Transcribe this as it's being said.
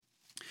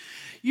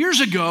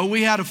Years ago,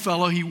 we had a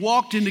fellow, he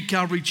walked into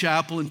Calvary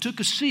Chapel and took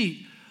a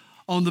seat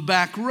on the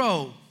back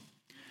row.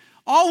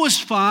 All was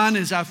fine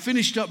as I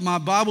finished up my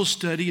Bible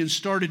study and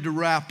started to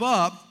wrap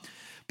up,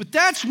 but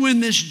that's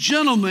when this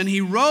gentleman,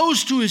 he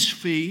rose to his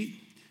feet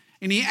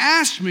and he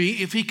asked me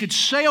if he could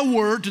say a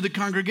word to the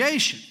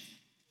congregation.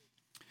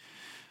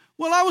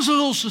 Well, I was a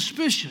little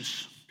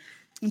suspicious.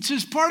 And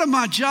since part of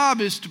my job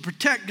is to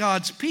protect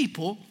God's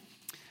people,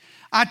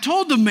 I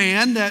told the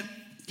man that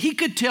he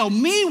could tell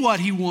me what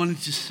he wanted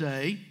to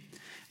say,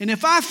 and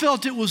if I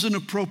felt it was an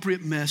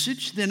appropriate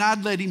message, then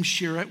I'd let him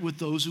share it with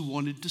those who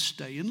wanted to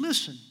stay and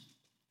listen.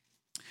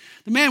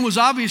 The man was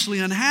obviously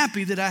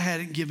unhappy that I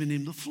hadn't given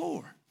him the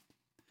floor.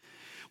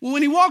 Well,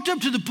 when he walked up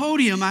to the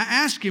podium, I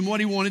asked him what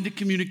he wanted to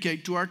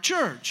communicate to our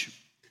church.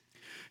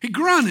 He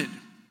grunted.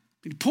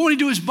 He pointed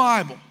to his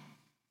Bible.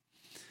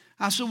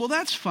 I said, well,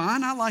 that's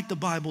fine. I like the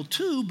Bible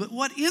too, but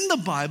what in the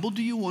Bible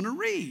do you want to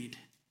read?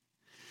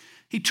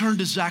 He turned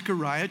to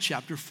Zechariah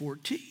chapter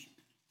 14.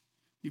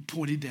 He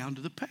pointed down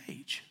to the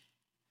page.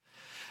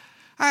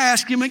 I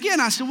asked him again.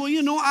 I said, well,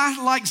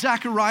 I like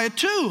Zechariah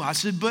too. I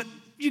said, but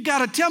you got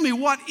to tell me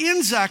what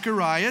in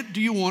Zechariah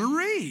do you want to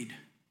read?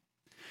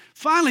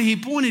 Finally, he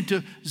pointed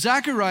to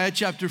Zechariah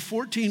chapter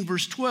 14,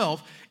 verse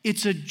 12.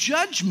 It's a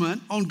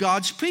judgment on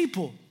God's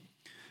people,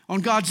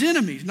 on God's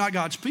enemies, not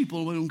God's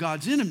people, but on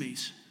God's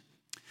enemies.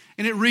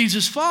 And it reads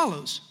as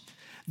follows.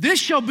 This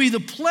shall be the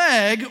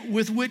plague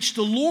with which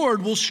the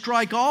Lord will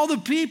strike all the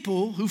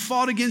people who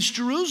fought against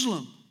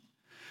Jerusalem.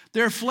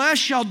 Their flesh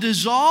shall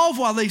dissolve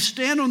while they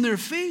stand on their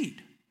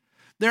feet.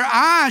 Their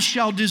eyes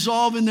shall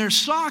dissolve in their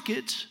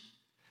sockets,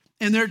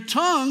 and their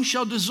tongue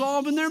shall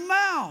dissolve in their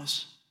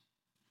mouths.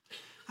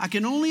 I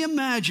can only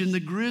imagine the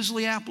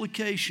grisly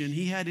application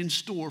he had in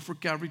store for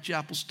Calvary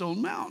Chapel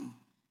Stone Mountain.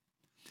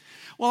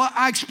 Well,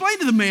 I explained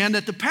to the man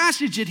that the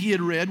passage that he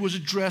had read was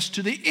addressed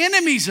to the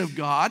enemies of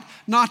God,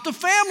 not the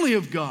family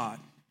of God.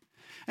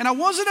 And I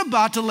wasn't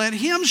about to let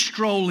him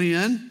stroll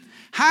in,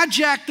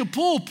 hijack the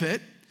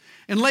pulpit,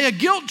 and lay a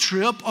guilt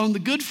trip on the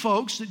good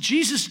folks that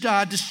Jesus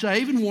died to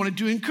save and wanted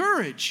to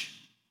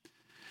encourage.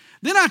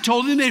 Then I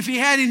told him that if he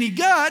had any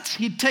guts,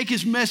 he'd take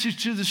his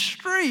message to the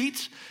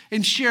streets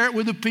and share it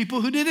with the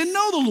people who didn't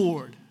know the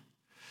Lord.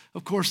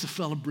 Of course, the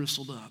fellow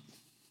bristled up.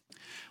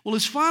 Well,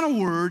 his final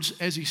words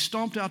as he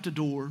stomped out the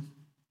door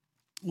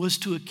was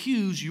to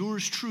accuse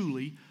yours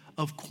truly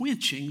of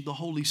quenching the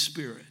Holy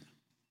Spirit.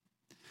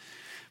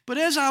 But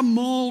as I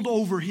mulled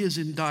over his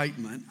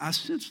indictment, I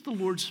sensed the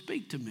Lord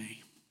speak to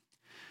me.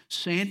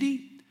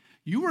 Sandy,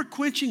 you were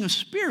quenching a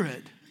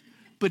spirit,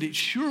 but it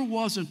sure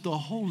wasn't the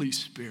Holy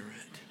Spirit.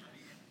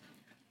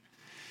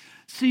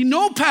 See,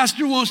 no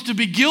pastor wants to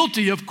be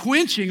guilty of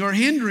quenching or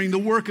hindering the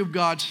work of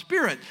God's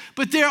Spirit,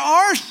 but there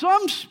are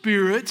some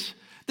spirits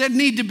that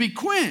need to be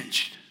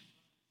quenched.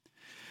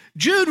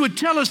 Jude would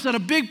tell us that a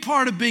big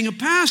part of being a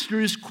pastor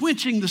is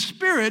quenching the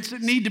spirits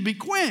that need to be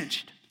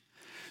quenched.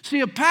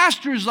 See, a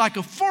pastor is like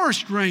a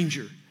forest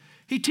ranger.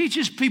 He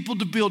teaches people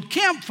to build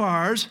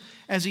campfires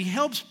as he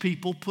helps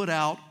people put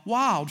out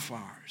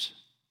wildfires.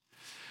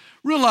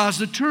 Realize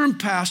the term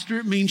pastor,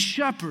 it means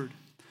shepherd.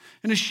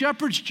 And a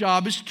shepherd's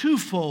job is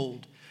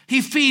twofold.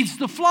 He feeds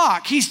the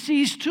flock. He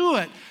sees to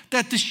it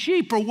that the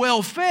sheep are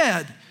well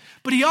fed.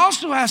 But he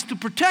also has to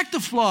protect the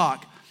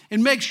flock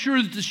and make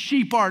sure that the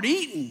sheep aren't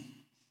eaten.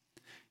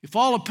 If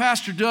all a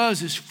pastor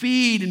does is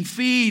feed and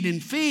feed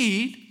and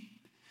feed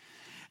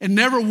and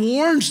never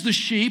warns the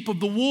sheep of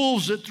the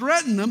wolves that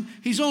threaten them,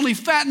 he's only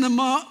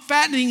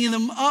fattening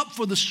them up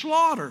for the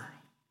slaughter.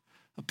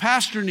 A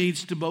pastor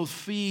needs to both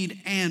feed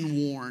and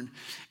warn.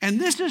 And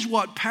this is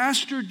what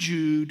Pastor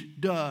Jude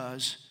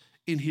does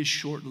in his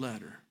short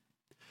letter.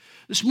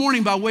 This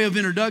morning, by way of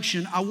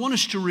introduction, I want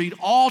us to read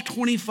all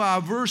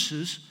 25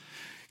 verses,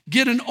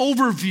 get an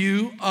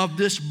overview of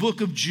this book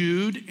of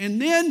Jude,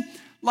 and then,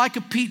 like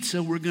a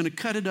pizza, we're going to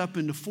cut it up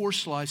into 4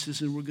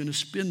 slices, and we're going to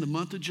spend the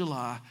month of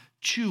July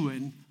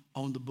chewing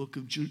on the book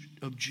of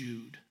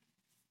Jude.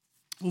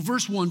 Well,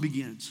 verse 1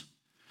 begins.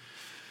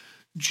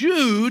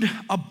 Jude,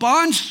 a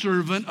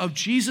bondservant of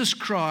Jesus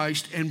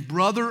Christ and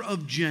brother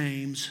of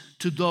James,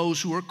 to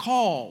those who are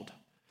called,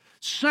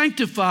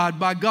 sanctified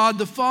by God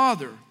the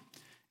Father,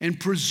 and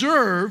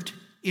preserved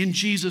in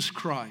Jesus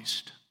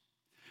Christ.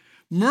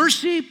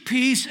 Mercy,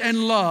 peace,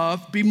 and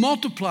love be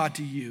multiplied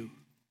to you.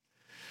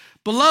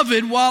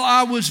 Beloved, while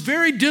I was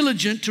very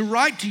diligent to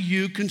write to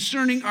you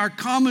concerning our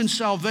common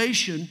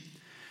salvation,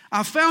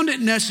 I found it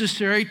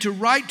necessary to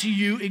write to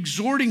you,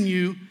 exhorting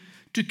you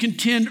to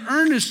contend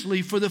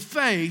earnestly for the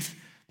faith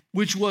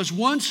which was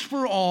once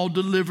for all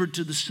delivered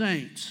to the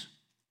saints.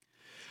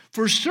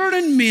 For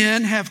certain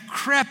men have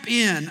crept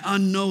in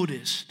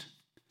unnoticed,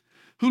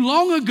 who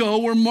long ago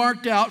were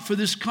marked out for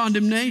this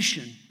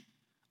condemnation,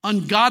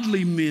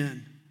 ungodly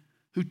men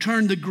who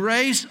turn the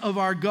grace of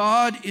our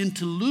God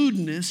into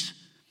lewdness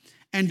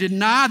and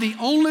deny the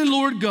only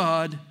Lord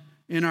God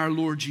and our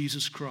Lord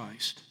Jesus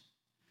Christ.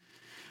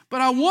 But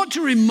I want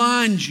to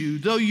remind you,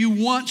 though you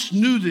once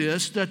knew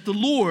this, that the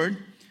Lord,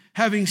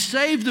 having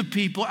saved the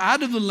people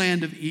out of the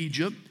land of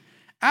Egypt,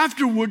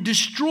 afterward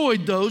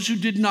destroyed those who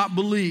did not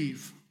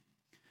believe.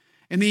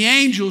 And the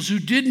angels who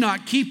did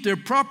not keep their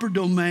proper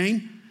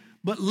domain,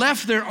 but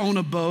left their own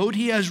abode,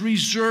 he has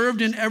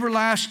reserved in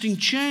everlasting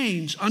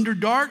chains under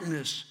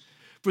darkness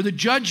for the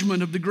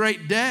judgment of the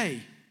great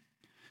day.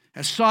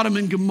 As Sodom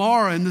and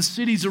Gomorrah and the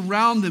cities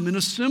around them in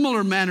a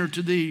similar manner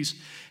to these,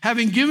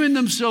 having given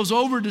themselves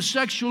over to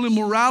sexual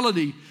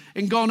immorality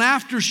and gone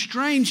after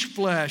strange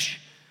flesh,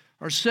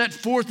 are set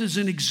forth as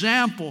an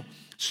example,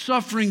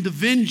 suffering the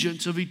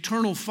vengeance of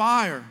eternal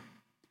fire.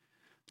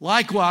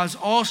 Likewise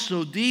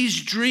also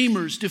these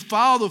dreamers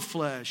defile the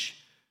flesh,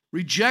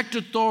 reject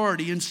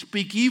authority, and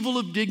speak evil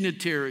of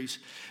dignitaries.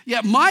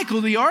 Yet Michael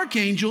the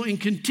archangel, in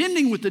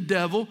contending with the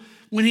devil,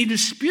 when he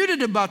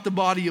disputed about the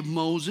body of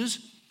Moses,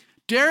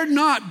 dared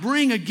not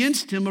bring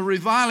against him a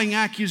reviling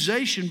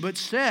accusation, but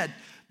said,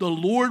 "The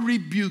Lord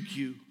rebuke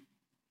you."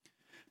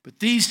 But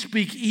these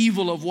speak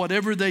evil of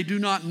whatever they do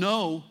not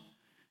know,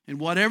 and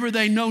whatever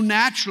they know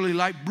naturally,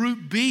 like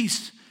brute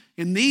beasts.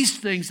 In these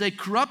things they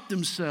corrupt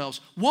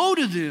themselves. Woe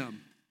to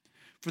them!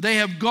 For they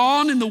have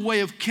gone in the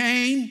way of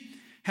Cain,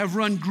 have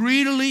run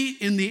greedily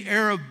in the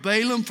error of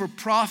Balaam for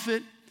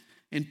profit,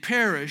 and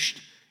perished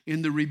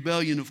in the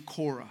rebellion of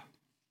Korah.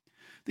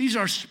 These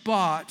are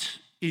spots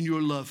in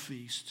your love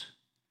feast.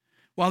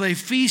 While they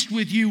feast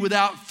with you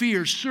without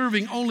fear,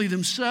 serving only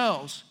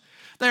themselves.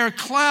 They are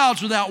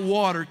clouds without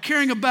water,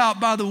 carrying about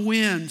by the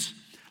winds,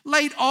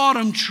 late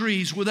autumn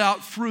trees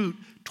without fruit,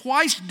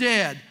 twice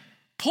dead,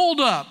 pulled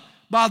up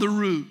by the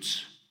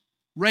roots,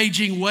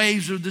 raging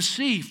waves of the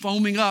sea,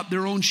 foaming up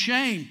their own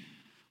shame,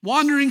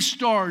 wandering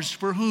stars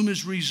for whom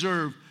is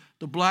reserved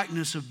the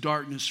blackness of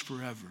darkness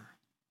forever.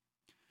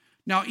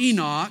 Now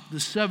Enoch,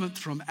 the seventh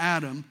from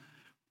Adam,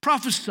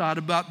 prophesied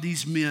about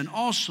these men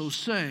also,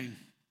 saying,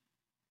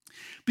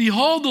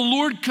 "Behold, the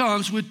Lord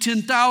comes with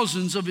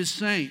 10,000s of his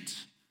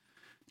saints,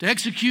 to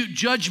execute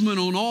judgment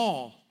on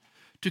all,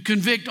 to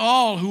convict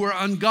all who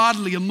are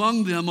ungodly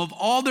among them of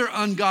all their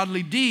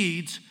ungodly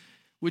deeds,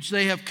 which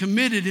they have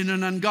committed in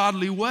an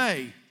ungodly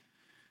way,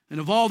 and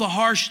of all the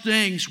harsh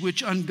things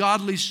which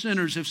ungodly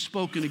sinners have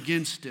spoken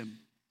against him.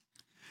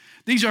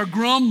 These are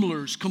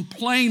grumblers,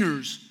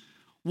 complainers,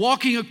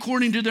 walking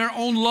according to their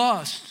own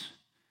lusts,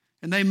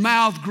 and they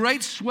mouth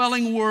great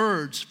swelling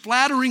words,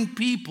 flattering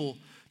people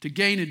to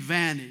gain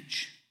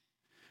advantage.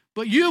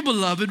 But you,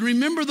 beloved,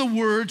 remember the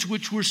words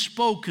which were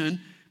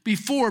spoken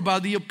before by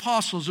the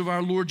apostles of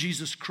our Lord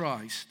Jesus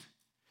Christ,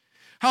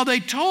 how they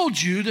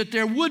told you that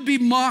there would be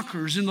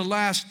mockers in the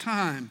last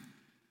time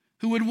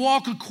who would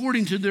walk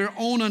according to their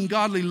own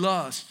ungodly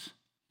lusts.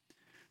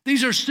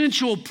 These are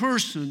sensual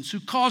persons who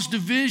cause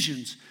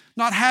divisions,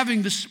 not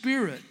having the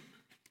Spirit.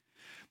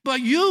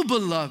 But you,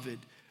 beloved,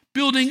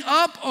 building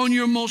up on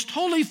your most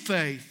holy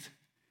faith,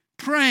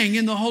 praying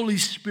in the Holy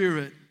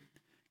Spirit,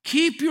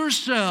 keep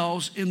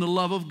yourselves in the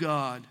love of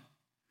God,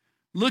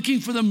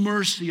 looking for the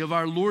mercy of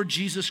our Lord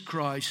Jesus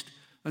Christ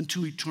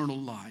unto eternal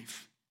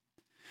life.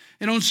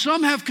 And on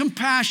some have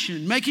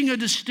compassion, making a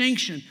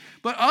distinction,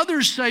 but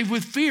others save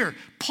with fear,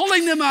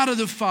 pulling them out of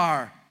the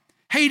fire,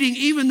 hating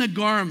even the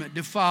garment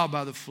defiled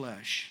by the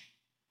flesh.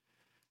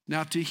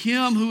 Now to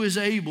him who is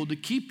able to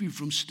keep you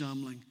from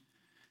stumbling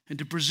and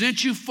to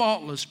present you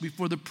faultless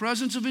before the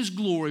presence of his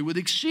glory with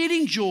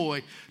exceeding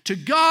joy, to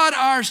God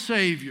our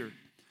Savior,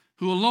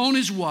 who alone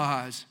is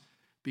wise,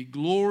 be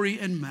glory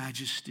and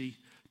majesty,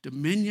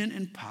 dominion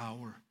and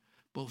power,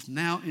 both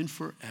now and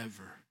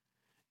forever.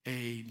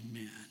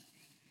 Amen.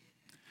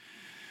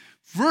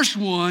 Verse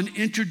 1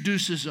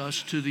 introduces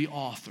us to the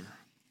author.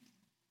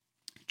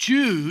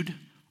 Jude,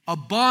 a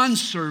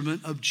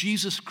bondservant of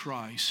Jesus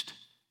Christ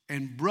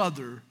and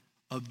brother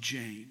of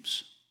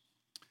James.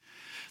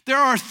 There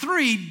are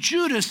 3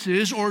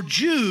 Judases or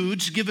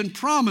Judes given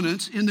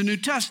prominence in the New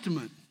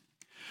Testament.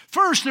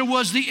 First, there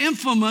was the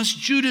infamous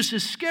Judas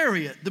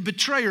Iscariot, the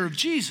betrayer of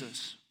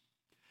Jesus.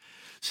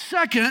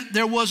 Second,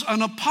 there was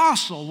an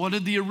apostle, one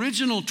of the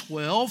original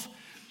 12,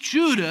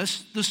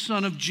 Judas, the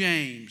son of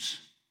James.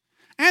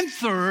 And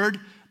third,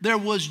 there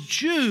was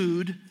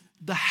Jude,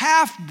 the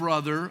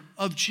half-brother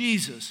of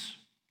Jesus.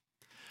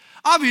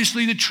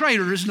 Obviously, the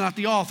traitor is not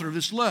the author of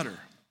this letter.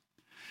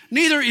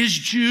 Neither is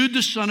Jude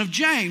the son of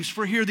James,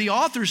 for here the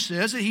author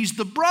says that he's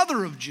the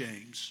brother of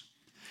James.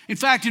 In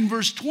fact, in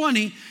verse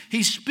 20,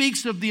 he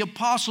speaks of the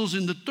apostles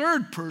in the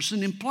third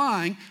person,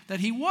 implying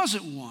that he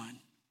wasn't one.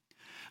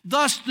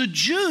 Thus, the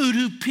Jude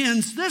who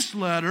pens this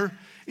letter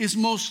is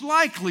most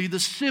likely the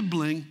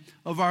sibling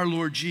of our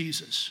Lord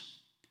Jesus.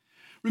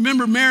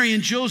 Remember, Mary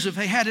and Joseph,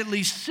 they had at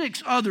least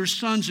 6 other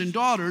sons and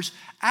daughters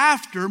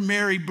after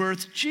Mary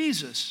birthed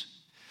Jesus.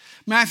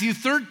 Matthew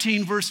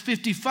 13, verse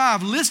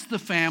 55, lists the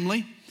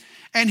family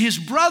and his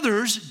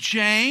brothers,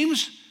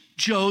 James,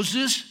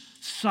 Joseph,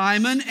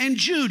 Simon, and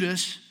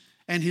Judas,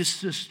 and his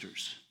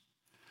sisters.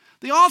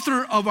 The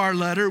author of our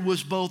letter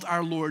was both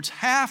our Lord's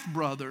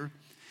half-brother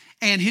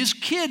and his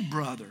kid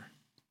brother.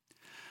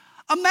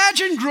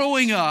 Imagine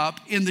growing up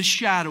in the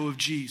shadow of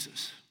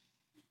Jesus.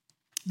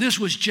 This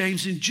was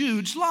James and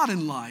Jude's lot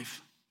in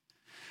life.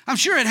 I'm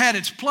sure it had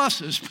its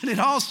pluses, but it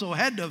also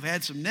had to have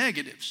had some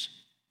negatives.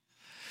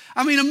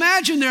 I mean,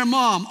 imagine their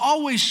mom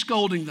always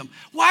scolding them.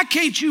 Why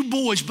can't you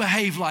boys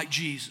behave like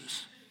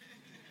Jesus?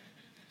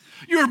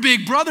 Your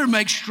big brother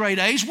makes straight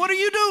A's. What are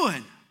you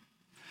doing?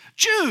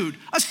 Jude,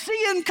 a C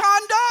in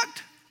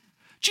conduct?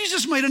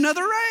 Jesus made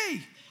another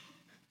A.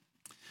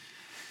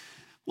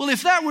 Well,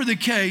 if that were the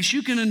case,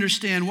 you can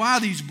understand why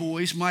these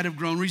boys might have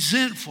grown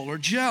resentful or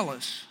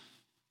jealous.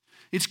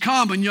 It's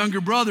common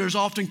younger brothers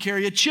often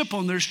carry a chip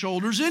on their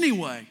shoulders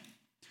anyway.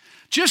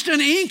 Just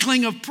an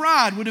inkling of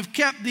pride would have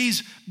kept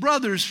these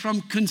brothers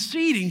from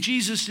conceding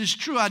Jesus'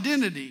 true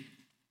identity.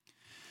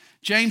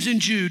 James and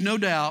Jude, no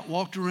doubt,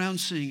 walked around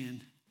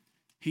singing,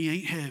 "He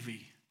ain't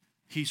heavy,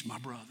 he's my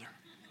brother."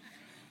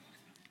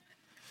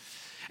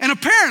 And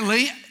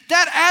apparently,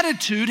 that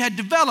attitude had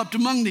developed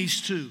among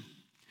these two.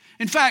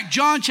 In fact,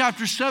 John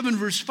chapter 7,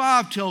 verse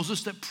 5 tells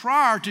us that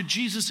prior to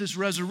Jesus'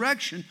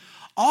 resurrection,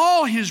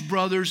 all his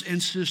brothers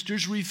and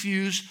sisters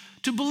refused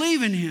to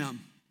believe in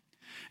him.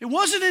 It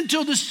wasn't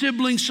until the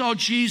siblings saw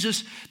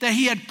Jesus that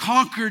he had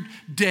conquered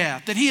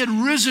death, that he had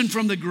risen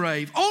from the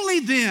grave. Only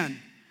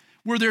then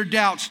were their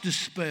doubts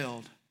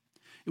dispelled.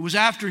 It was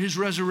after his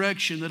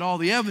resurrection that all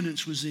the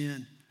evidence was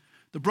in.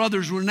 The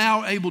brothers were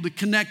now able to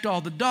connect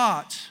all the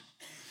dots.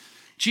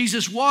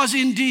 Jesus was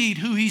indeed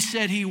who he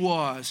said he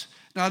was,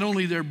 not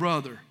only their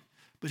brother,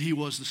 but he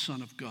was the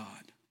Son of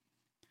God.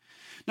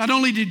 Not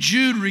only did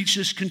Jude reach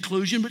this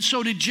conclusion, but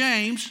so did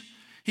James.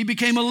 He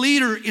became a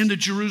leader in the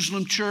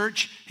Jerusalem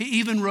church. He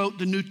even wrote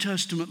the New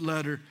Testament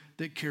letter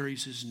that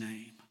carries his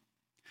name.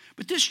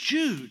 But this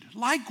Jude,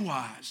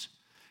 likewise,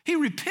 he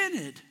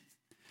repented.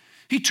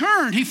 He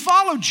turned, he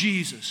followed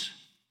Jesus.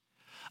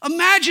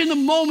 Imagine the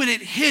moment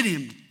it hit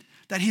him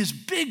that his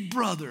big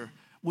brother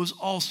was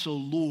also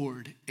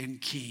Lord and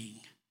King.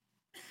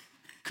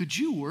 Could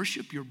you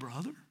worship your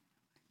brother?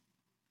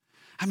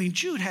 I mean,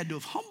 Jude had to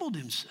have humbled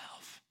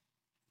himself.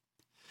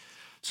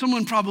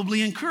 Someone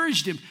probably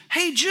encouraged him.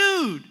 Hey,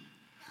 Jude,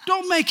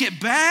 don't make it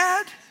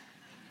bad.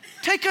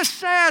 Take a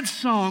sad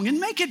song and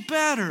make it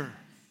better.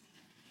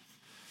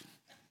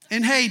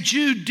 And hey,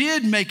 Jude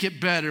did make it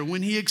better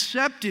when he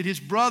accepted his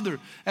brother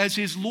as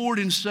his Lord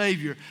and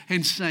Savior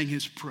and sang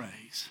his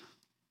praise.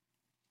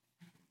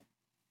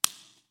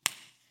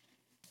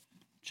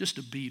 Just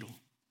a Beatle.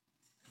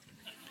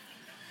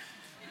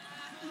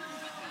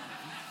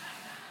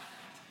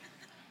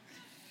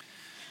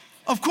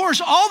 Of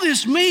course, all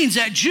this means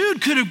that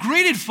Jude could have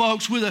greeted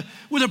folks with a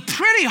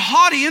pretty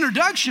haughty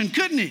introduction,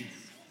 couldn't he?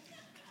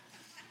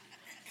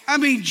 I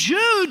mean,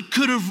 Jude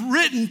could have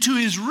written to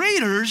his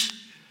readers,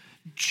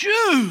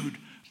 Jude,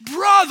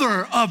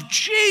 brother of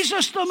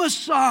Jesus the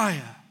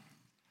Messiah.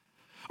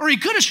 Or he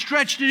could have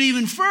stretched it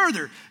even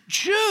further.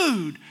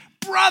 Jude,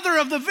 brother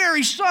of the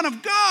very Son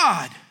of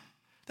God.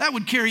 That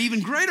would carry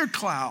even greater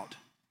clout.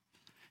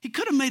 He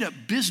could have made up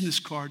business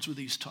cards with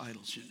these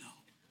titles, you know.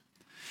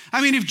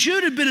 I mean, if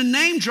Jude had been a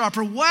name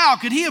dropper, wow,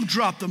 could he have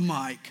dropped the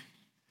mic?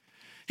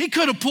 He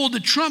could have pulled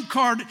the trump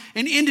card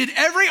and ended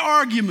every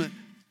argument.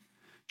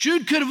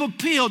 Jude could have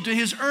appealed to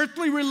his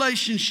earthly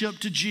relationship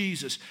to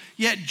Jesus.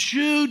 Yet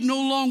Jude no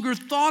longer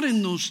thought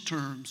in those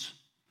terms.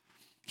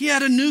 He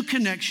had a new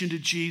connection to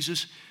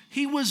Jesus.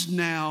 He was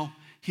now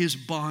his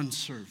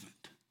bondservant.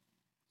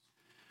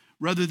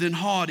 Rather than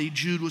haughty,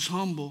 Jude was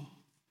humble.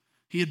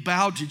 He had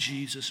bowed to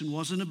Jesus and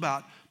wasn't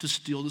about to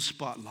steal the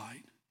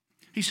spotlight.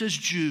 He says,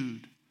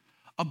 Jude,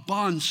 a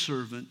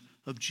bondservant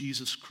of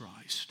Jesus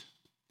Christ.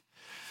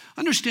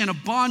 Understand, a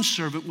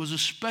bondservant was a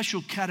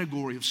special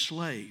category of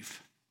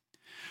slave.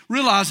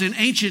 Realize in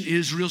ancient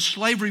Israel,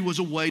 slavery was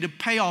a way to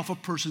pay off a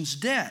person's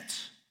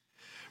debts.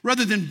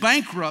 Rather than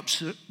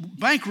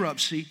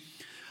bankruptcy,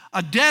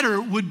 a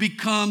debtor would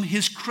become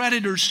his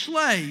creditor's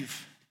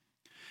slave.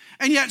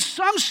 And yet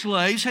some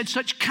slaves had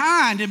such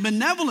kind and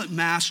benevolent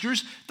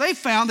masters, they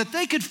found that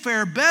they could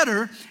fare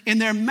better in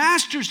their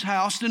master's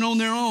house than on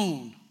their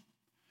own.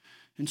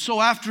 And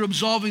so after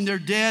absolving their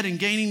debt and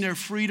gaining their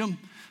freedom,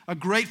 a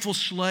grateful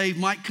slave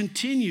might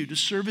continue to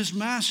serve his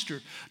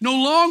master, no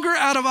longer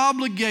out of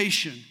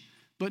obligation,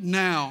 but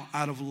now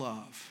out of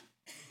love.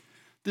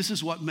 This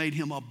is what made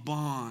him a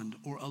bond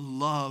or a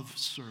love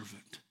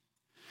servant.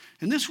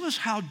 And this was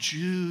how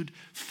Jude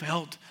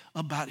felt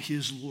about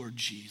his Lord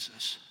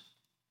Jesus.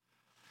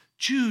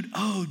 Jude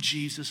owed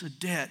Jesus a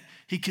debt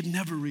he could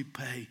never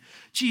repay.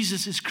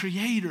 Jesus is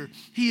creator.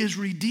 He is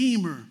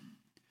redeemer.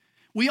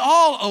 We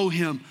all owe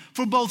him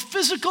for both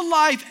physical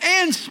life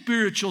and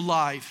spiritual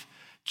life.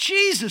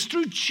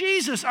 Through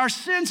Jesus, our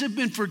sins have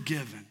been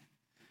forgiven.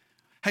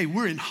 Hey,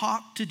 we're in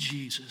hock to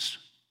Jesus.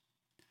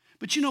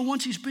 But you know,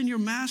 once he's been your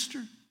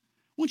master,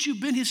 once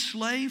you've been his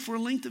slave for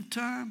a length of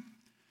time,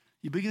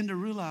 you begin to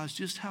realize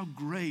just how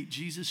great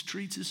Jesus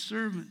treats his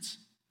servants.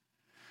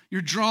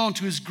 You're drawn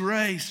to his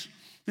grace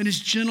and his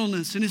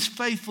gentleness and his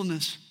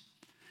faithfulness.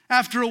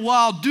 After a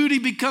while, duty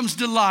becomes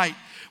delight.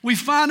 We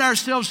find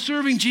ourselves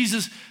serving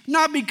Jesus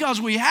not because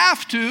we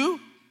have to,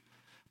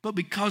 but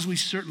because we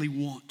certainly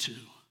want to.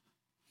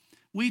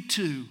 We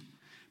too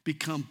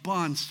become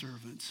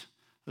bondservants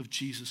of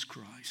Jesus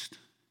Christ.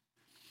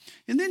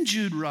 And then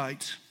Jude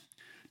writes,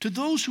 to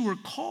those who are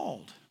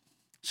called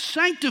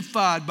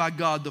sanctified by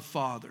God the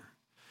Father,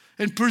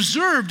 and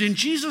preserved in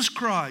Jesus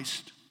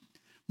Christ,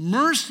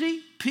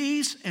 mercy,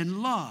 peace,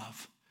 and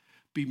love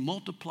be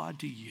multiplied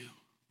to you.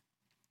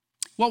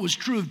 What was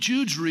true of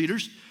Jude's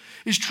readers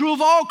is true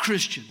of all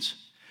Christians.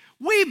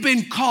 We've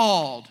been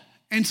called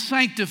and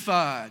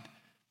sanctified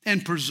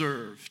and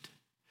preserved.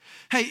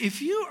 Hey,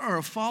 if you are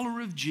a follower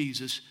of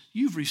Jesus,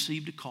 you've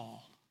received a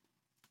call.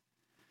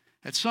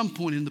 At some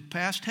point in the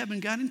past,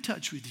 heaven got in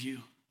touch with you.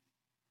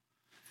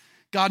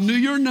 God knew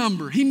your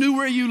number. He knew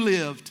where you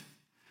lived.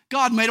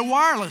 God made a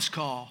wireless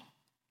call,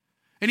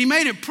 and he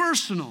made it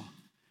personal.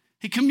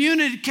 He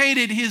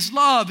communicated his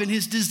love and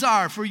his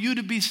desire for you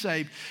to be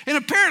saved. And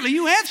apparently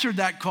you answered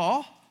that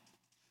call,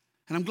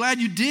 and I'm glad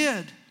you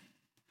did.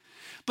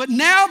 But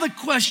now the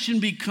question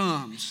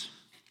becomes,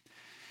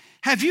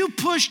 have you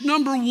pushed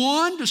number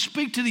 1 to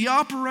speak to the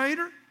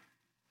operator?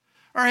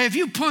 Or have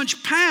you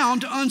punched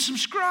pound to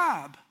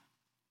unsubscribe?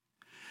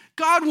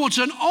 God wants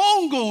an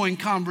ongoing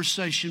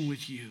conversation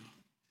with you.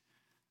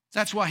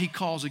 That's why he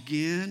calls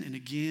again and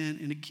again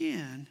and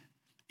again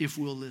if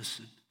we'll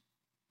listen.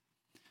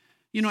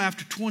 You know,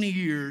 after 20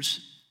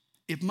 years,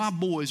 if my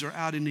boys are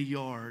out in the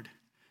yard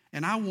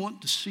and I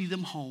want to see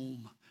them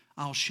home,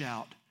 I'll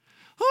shout,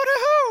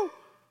 "Hoo-dee-hoo!"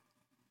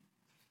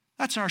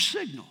 That's our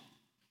signal.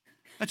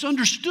 That's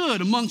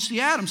understood amongst the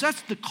Adams.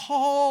 That's the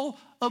call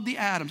of the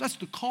Adams. That's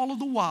the call of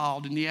the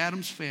wild in the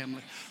Adams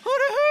family.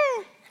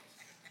 Hoo-dee-hoo!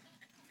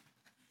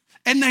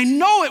 And they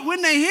know it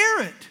when they hear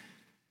it.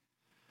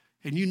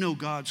 And you know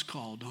God's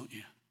call, don't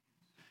you?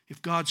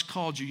 If God's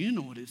called you, you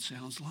know what it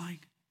sounds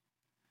like.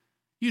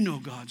 You know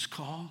God's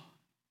call.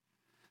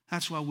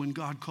 That's why when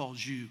God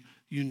calls you,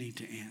 you need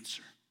to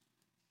answer.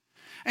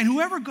 And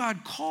whoever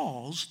God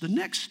calls, the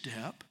next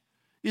step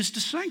is to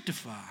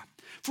sanctify.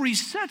 For he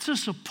sets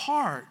us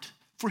apart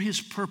for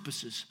his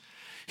purposes.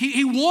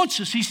 He wants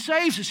us, he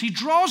saves us, he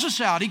draws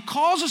us out, he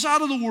calls us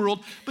out of the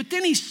world, but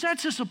then he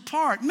sets us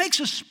apart, makes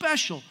us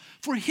special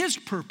for his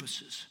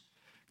purposes.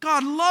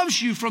 God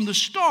loves you from the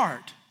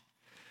start.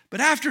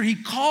 But after he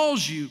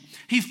calls you,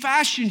 he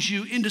fashions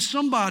you into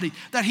somebody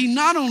that he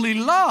not only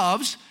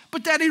loves,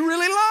 but that he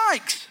really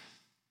likes.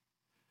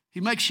 He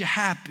makes you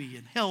happy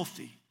and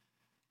healthy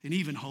and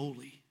even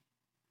holy.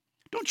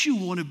 Don't you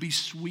want to be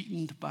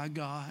sweetened by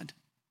God?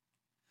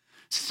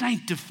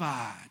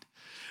 Sanctified,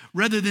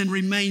 rather than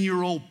remain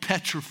your old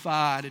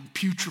petrified and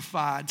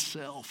putrefied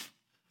self.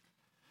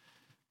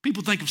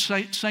 People think of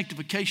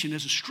sanctification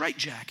as a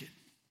straitjacket.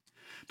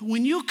 But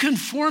when you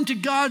conform to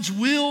God's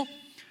will,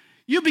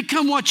 you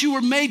become what you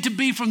were made to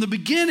be from the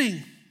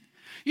beginning.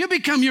 You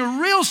become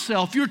your real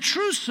self, your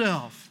true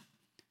self.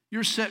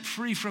 You're set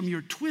free from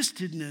your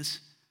twistedness,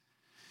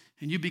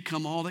 and you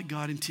become all that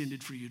God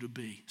intended for you to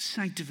be.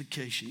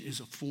 Sanctification is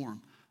a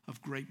form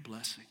of great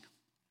blessing.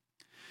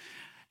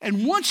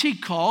 And once he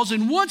calls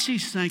and once he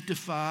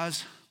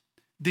sanctifies,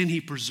 then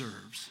he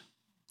preserves.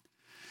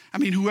 I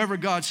mean, whoever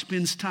God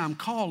spends time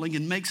calling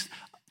and makes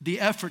the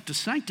effort to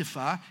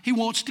sanctify, he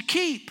wants to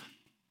keep.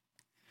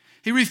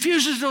 He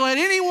refuses to let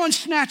anyone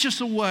snatch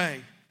us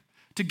away.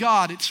 To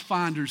God, it's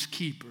finders,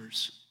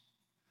 keepers.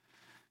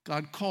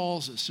 God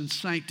calls us and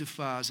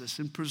sanctifies us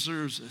and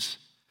preserves us.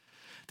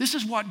 This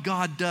is what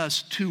God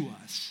does to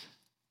us.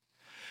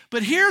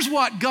 But here's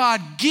what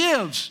God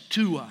gives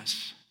to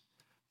us: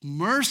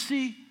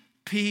 mercy,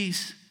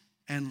 peace,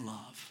 and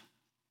love.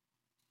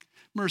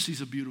 Mercy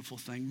is a beautiful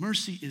thing.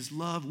 Mercy is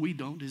love we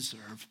don't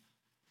deserve.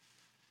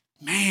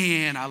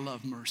 Man, I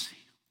love mercy.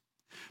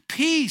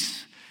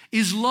 Peace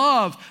is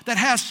love that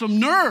has some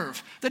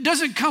nerve, that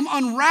doesn't come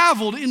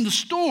unraveled in the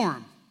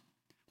storm.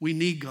 We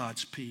need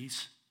God's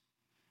peace.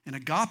 And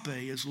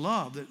agape is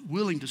love that's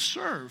willing to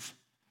serve.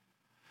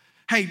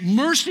 Hey,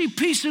 mercy,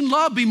 peace, and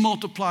love be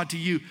multiplied to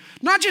you.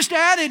 Not just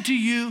added to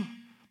you,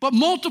 but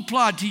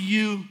multiplied to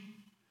you.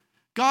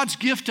 God's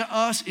gift to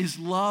us is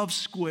love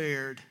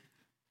squared.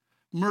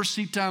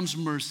 Mercy times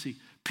mercy.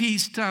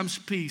 Peace times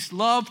peace.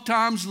 Love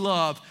times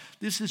love.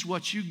 This is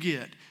what you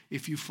get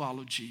if you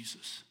follow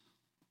Jesus.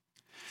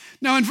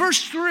 Now in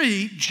verse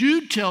 3,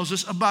 Jude tells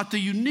us about the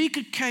unique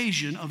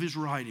occasion of his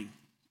writing.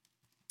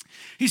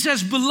 He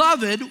says,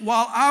 "Beloved,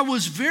 while I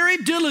was very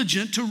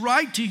diligent to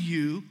write to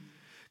you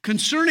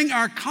concerning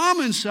our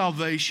common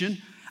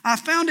salvation, I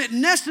found it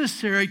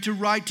necessary to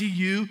write to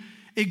you,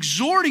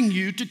 exhorting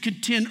you to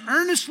contend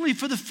earnestly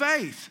for the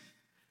faith,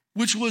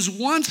 which was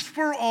once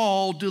for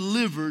all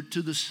delivered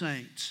to the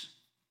saints."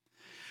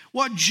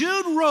 What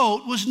Jude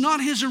wrote was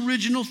not his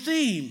original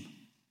theme.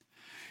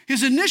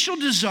 His initial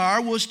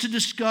desire was to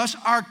discuss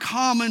our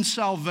common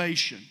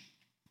salvation.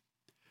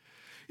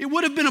 It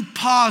would have been a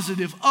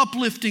positive,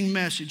 uplifting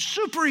message,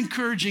 super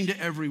encouraging to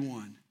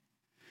everyone.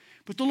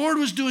 But the Lord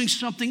was doing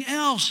something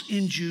else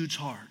in Jude's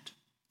heart.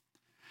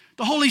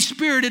 The Holy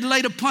Spirit had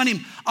laid upon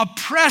him a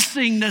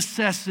pressing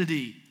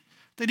necessity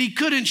that he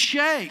couldn't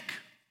shake.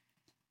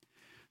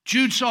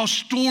 Jude saw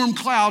storm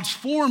clouds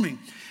forming.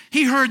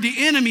 He heard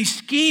the enemy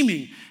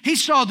scheming. He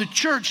saw the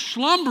church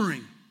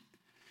slumbering.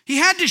 He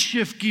had to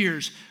shift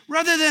gears.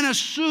 Rather than a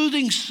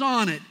soothing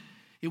sonnet,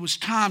 it was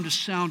time to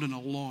sound an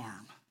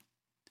alarm.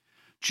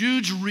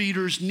 Jude's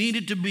readers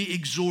needed to be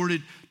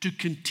exhorted to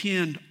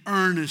contend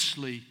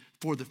earnestly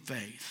for the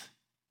faith.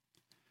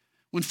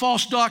 When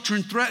false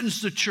doctrine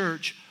threatens the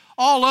church,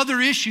 all other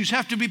issues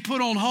have to be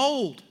put on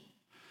hold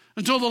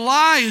until the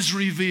lie is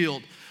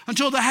revealed,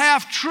 until the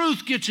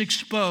half-truth gets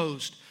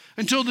exposed,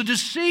 until the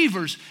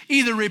deceivers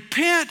either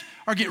repent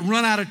or get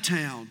run out of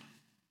town.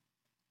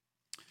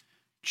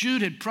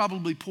 Jude had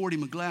probably poured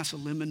him a glass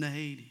of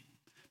lemonade,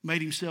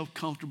 made himself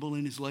comfortable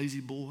in his lazy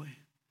boy.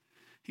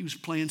 He was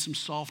playing some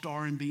soft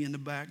R&B in the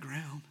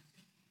background.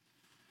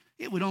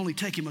 It would only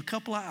take him a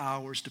couple of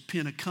hours to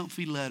pen a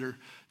comfy letter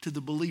to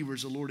the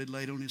believers the Lord had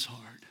laid on his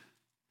heart.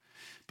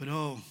 But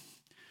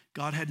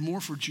God had more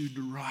for Jude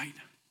to write.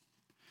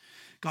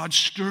 God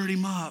stirred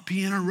him up.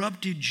 He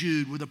interrupted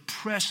Jude with a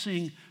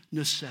pressing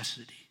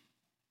necessity.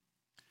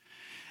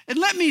 And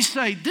let me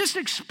say, this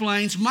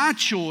explains my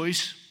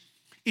choice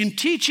in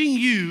teaching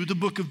you the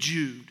book of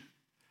Jude.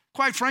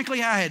 Quite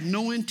frankly, I had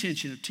no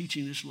intention of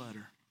teaching this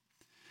letter.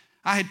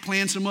 I had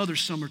planned some other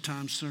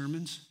summertime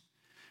sermons,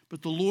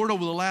 but the Lord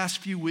over the last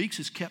few weeks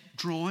has kept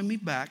drawing me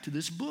back to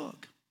this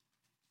book.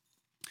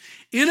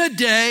 In a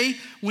day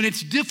when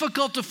it's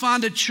difficult to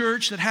find a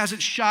church that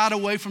hasn't shied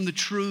away from the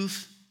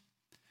truth,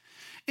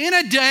 in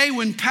a day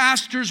when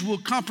pastors will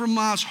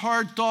compromise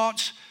hard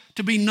thoughts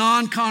to be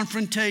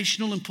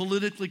non-confrontational and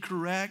politically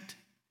correct,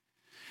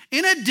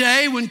 in a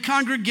day when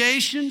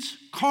congregations,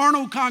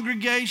 carnal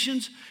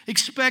congregations,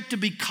 expect to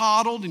be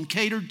coddled and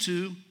catered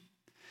to,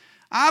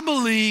 I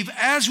believe,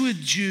 as with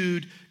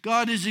Jude,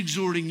 God is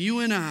exhorting you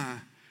and I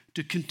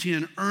to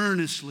contend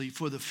earnestly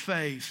for the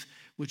faith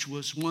which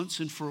was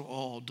once and for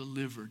all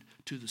delivered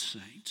to the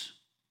saints.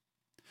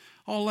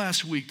 All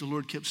last week, the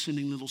Lord kept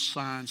sending little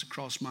signs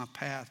across my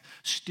path,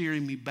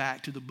 steering me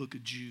back to the book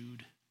of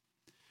Jude.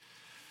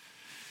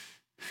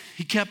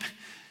 He kept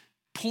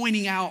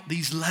pointing out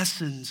these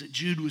lessons that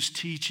Jude was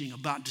teaching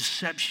about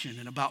deception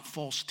and about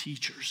false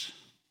teachers.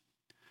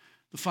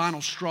 The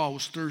final straw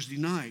was Thursday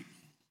night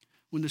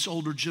when this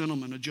older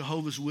gentleman, a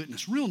Jehovah's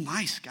Witness, real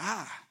nice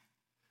guy,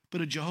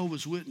 but a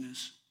Jehovah's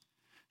Witness,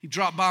 he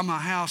dropped by my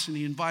house and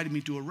he invited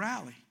me to a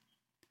rally.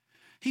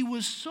 He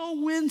was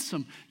so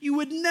winsome. You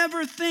would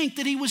never think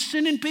that he was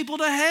sending people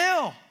to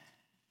hell,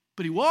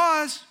 but he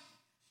was.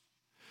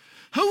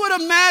 Who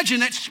would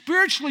imagine that,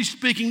 spiritually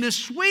speaking, this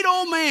sweet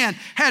old man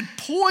had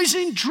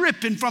poison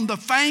dripping from the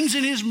fangs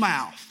in his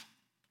mouth?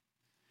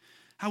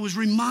 I was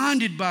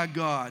reminded by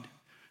God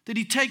that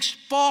he takes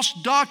false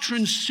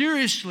doctrine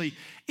seriously,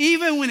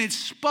 even when it's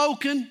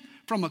spoken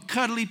from a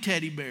cuddly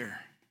teddy bear.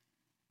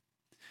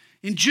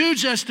 In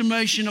Jude's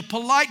estimation, a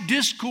polite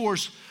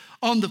discourse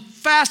on the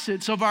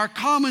facets of our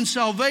common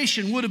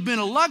salvation would have been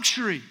a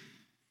luxury.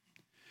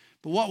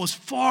 But what was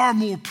far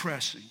more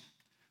pressing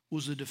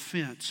was the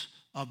defense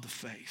of the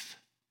faith.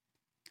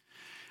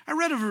 I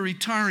read of a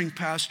retiring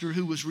pastor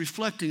who was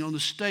reflecting on the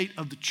state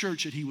of the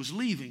church that he was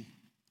leaving.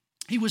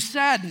 He was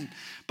saddened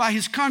by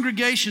his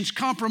congregation's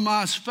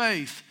compromised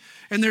faith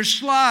and their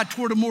slide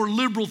toward a more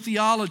liberal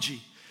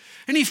theology.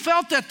 And he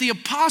felt that the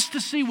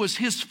apostasy was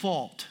his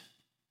fault.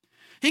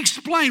 He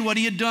explained what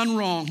he had done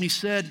wrong. He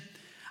said,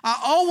 "I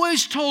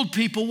always told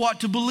people what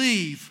to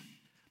believe.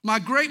 My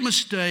great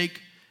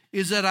mistake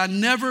is that I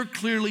never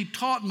clearly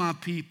taught my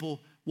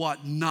people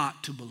what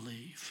not to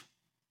believe."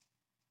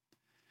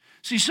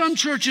 See, some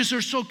churches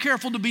are so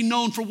careful to be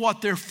known for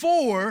what they're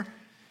for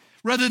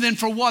rather than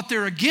for what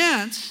they're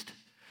against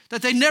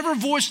that they never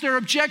voice their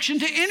objection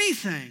to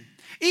anything,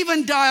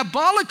 even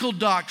diabolical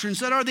doctrines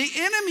that are the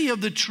enemy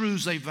of the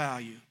truths they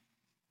value.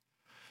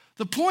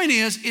 The point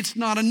is, it's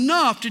not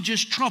enough to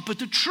just trumpet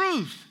the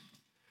truth.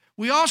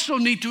 We also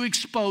need to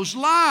expose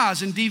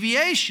lies and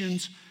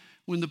deviations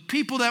when the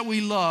people that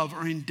we love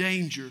are in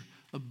danger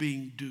of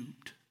being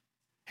duped.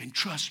 And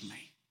trust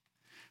me,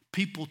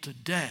 people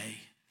today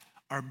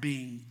are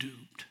being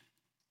duped.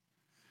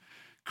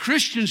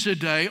 Christians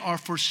today are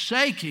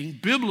forsaking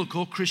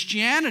biblical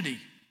Christianity.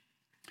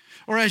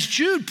 Or as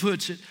Jude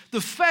puts it,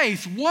 the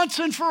faith once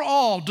and for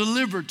all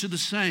delivered to the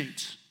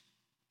saints.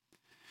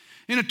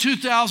 In a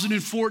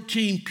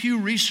 2014 Pew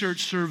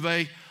Research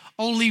survey,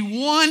 only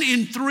 1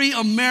 in 3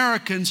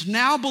 Americans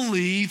now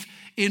believe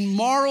in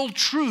moral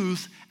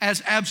truth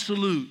as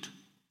absolute.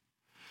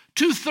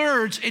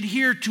 2/3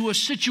 adhere to a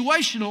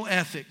situational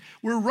ethic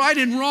where right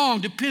and wrong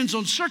depends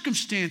on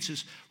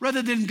circumstances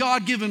rather than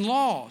God-given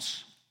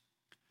laws.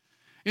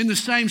 In the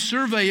same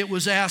survey, it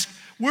was asked,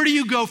 where do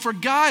you go for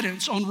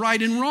guidance on right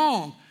and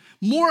wrong?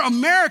 More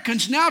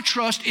Americans now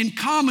trust in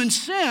common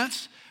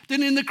sense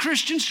than in the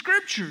Christian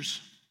scriptures.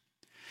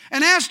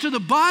 And as to the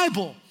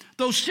Bible,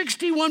 though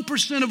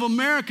 61% of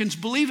Americans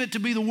believe it to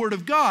be the Word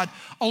of God,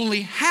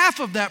 only half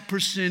of that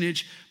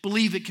percentage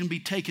believe it can be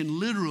taken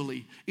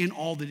literally in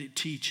all that it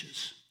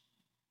teaches.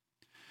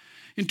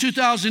 In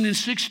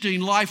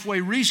 2016,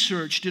 Lifeway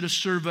Research did a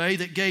survey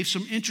that gave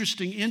some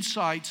interesting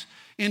insights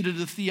into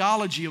the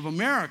theology of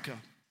America.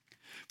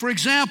 For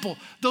example,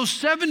 though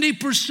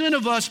 70%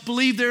 of us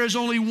believe there is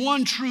only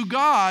one true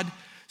God,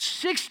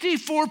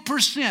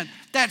 64%,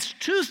 that's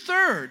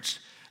 2/3,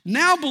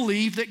 now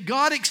believe that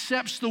God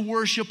accepts the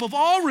worship of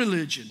all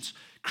religions,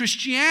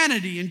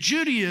 Christianity and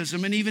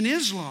Judaism and even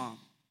Islam.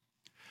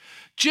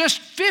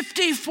 Just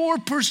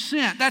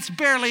 54%, that's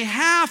barely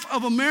half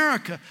of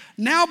America,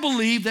 now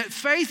believe that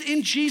faith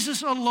in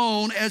Jesus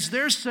alone as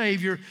their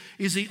Savior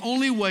is the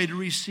only way to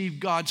receive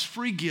God's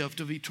free gift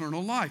of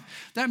eternal life.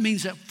 That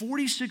means that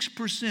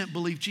 46%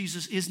 believe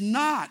Jesus is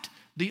not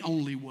the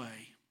only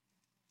way.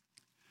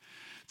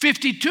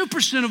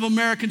 52% of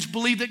Americans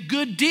believe that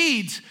good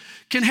deeds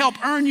can help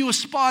earn you a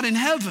spot in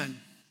heaven.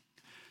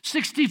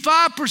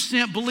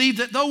 65% believe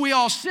that though we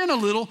all sin a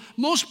little,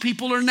 most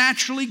people are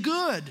naturally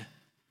good.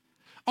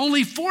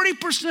 Only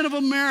 40% of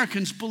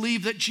Americans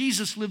believe that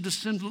Jesus lived a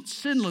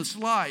sinless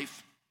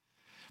life.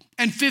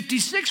 And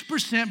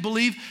 56%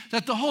 believe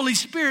that the Holy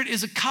Spirit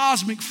is a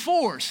cosmic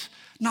force,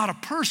 not a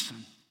person.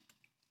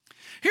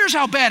 Here's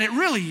how bad it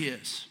really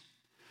is.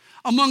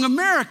 Among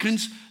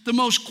Americans, the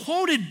most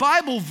quoted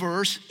Bible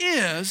verse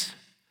is,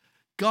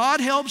 God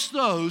helps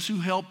those who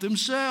help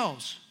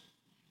themselves.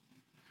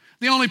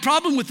 The only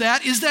problem with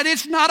that is that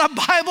it's not a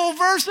Bible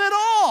verse at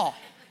all.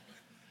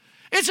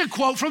 It's a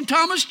quote from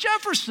Thomas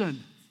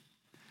Jefferson.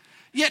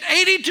 Yet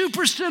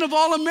 82% of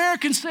all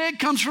Americans say it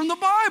comes from the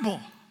Bible.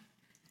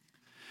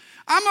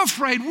 I'm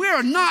afraid we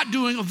are not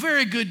doing a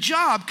very good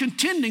job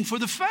contending for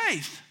the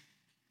faith.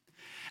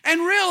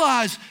 And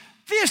realize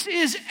this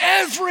is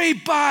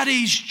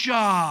everybody's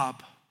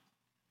job.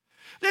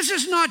 This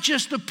is not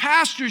just the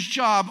pastor's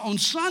job on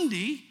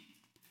Sunday.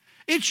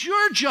 It's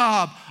your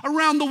job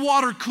around the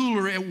water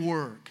cooler at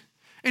work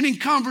and in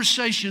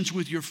conversations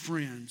with your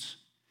friends.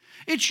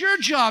 It's your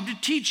job to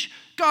teach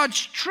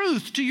God's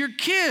truth to your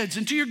kids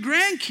and to your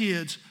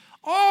grandkids.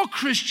 All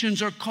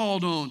Christians are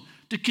called on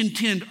to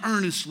contend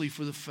earnestly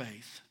for the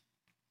faith.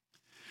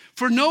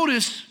 For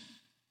notice,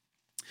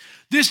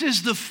 this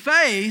is the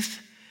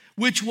faith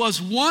which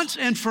was once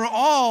and for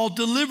all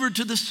delivered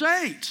to the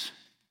saints.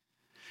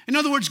 In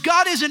other words,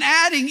 God isn't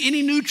adding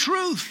any new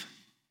truth.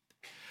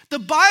 The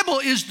Bible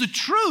is the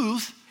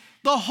truth,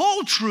 the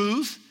whole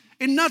truth,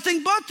 and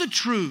nothing but the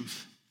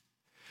truth.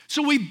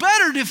 So we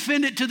better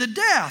defend it to the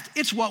death.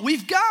 It's what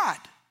we've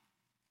got.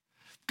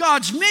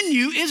 God's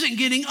menu isn't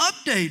getting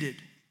updated.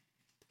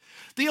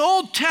 The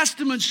Old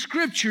Testament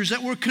scriptures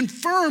that were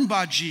confirmed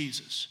by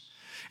Jesus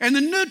and the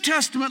New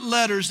Testament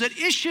letters that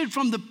issued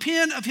from the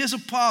pen of his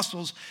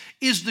apostles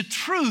is the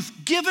truth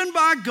given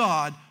by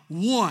God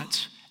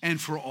once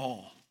and for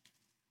all.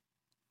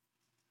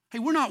 Hey,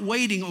 we're not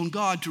waiting on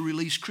God to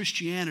release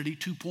Christianity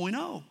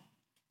 2.0.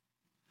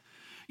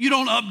 You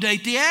don't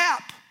update the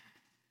app.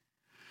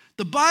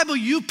 The Bible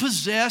you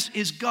possess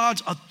is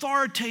God's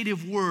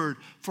authoritative word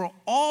for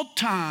all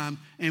time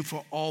and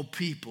for all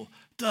people.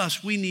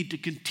 Thus, we need to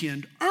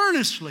contend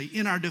earnestly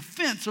in our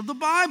defense of the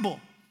Bible,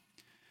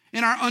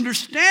 in our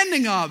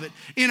understanding of it,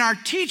 in our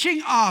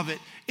teaching of it,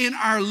 in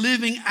our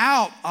living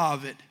out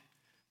of it.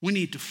 We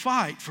need to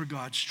fight for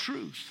God's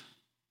truth.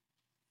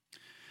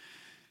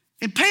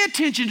 And pay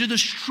attention to the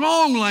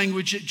strong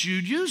language that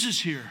Jude uses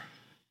here.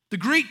 The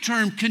Greek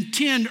term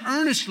contend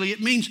earnestly, it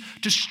means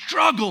to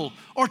struggle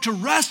or to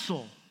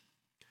wrestle.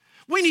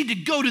 We need to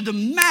go to the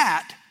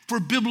mat for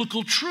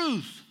biblical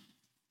truth.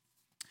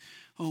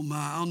 Oh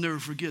my, I'll never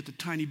forget the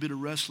tiny bit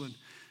of wrestling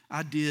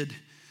I did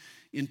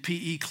in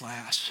PE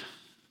class.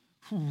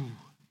 Whew.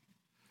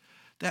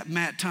 That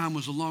mat time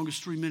was the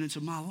longest 3 minutes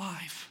of my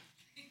life.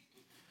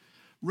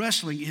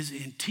 Wrestling is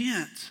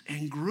intense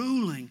and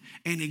grueling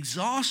and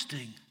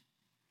exhausting.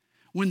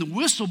 When the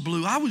whistle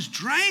blew, I was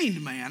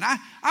drained, man.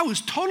 I was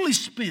totally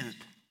spent.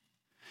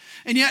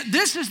 And yet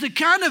this is the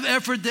kind of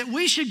effort that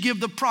we should give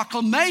the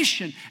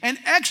proclamation and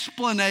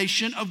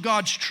explanation of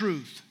God's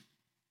truth.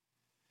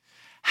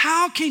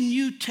 How can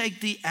you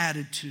take the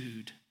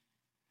attitude,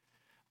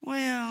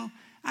 well,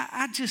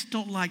 I just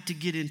don't like to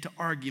get into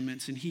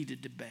arguments and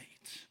heated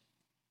debates.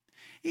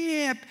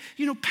 Yeah,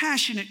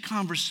 passionate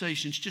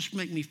conversations just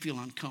make me feel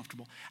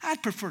uncomfortable.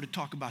 I'd prefer to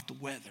talk about the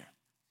weather.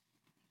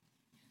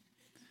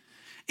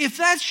 If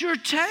that's your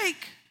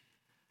take,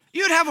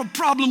 you'd have a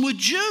problem with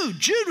Jude.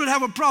 Jude would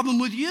have a problem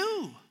with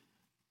you.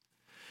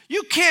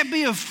 You can't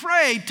be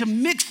afraid to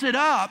mix it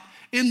up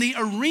in the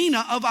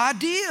arena of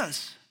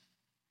ideas.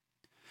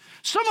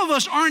 Some of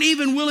us aren't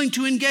even willing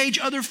to engage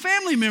other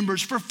family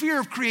members for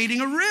fear of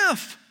creating a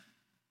rift.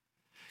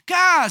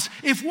 Guys,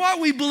 if what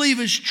we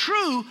believe is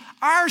true,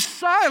 our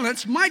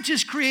silence might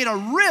just create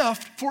a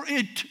rift for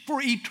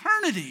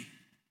eternity.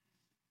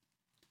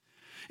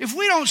 If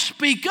we don't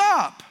speak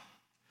up,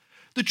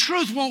 the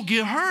truth won't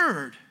get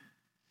heard.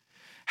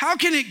 How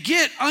can it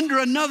get under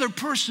another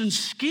person's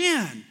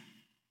skin?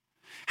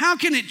 How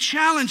can it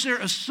challenge their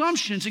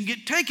assumptions and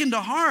get taken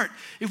to heart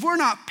if we're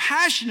not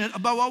passionate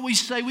about what we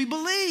say we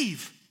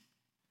believe?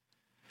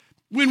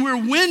 When we're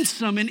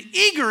winsome and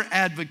eager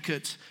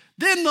advocates,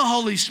 then the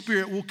Holy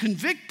Spirit will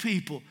convict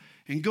people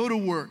and go to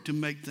work to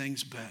make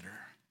things better.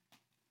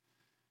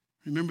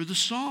 Remember the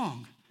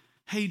song,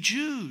 Hey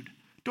Jude,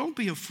 don't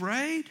be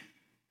afraid.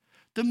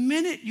 The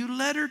minute you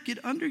let her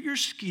get under your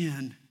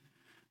skin,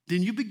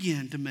 then you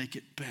begin to make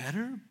it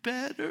better,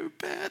 better,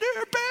 better,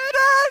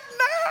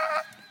 better.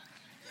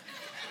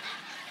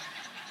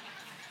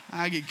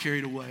 I get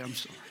carried away. I'm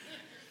sorry.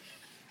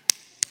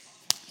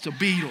 It's a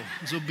beetle.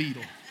 It's a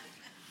beetle.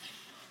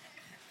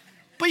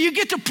 But you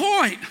get the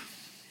point.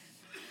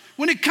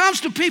 When it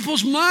comes to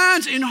people's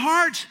minds and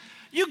hearts,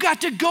 you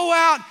got to go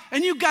out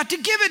and you got to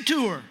give it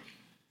to her.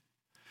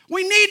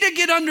 We need to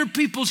get under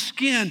people's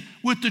skin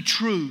with the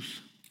truth.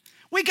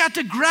 We got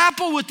to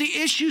grapple with the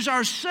issues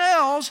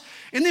ourselves,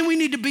 and then we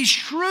need to be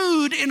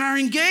shrewd in our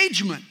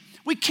engagement.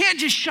 We can't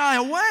just shy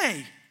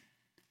away.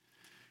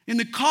 In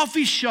the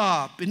coffee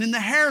shop and in the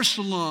hair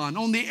salon,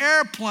 on the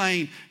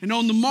airplane and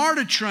on the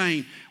MARTA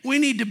train, we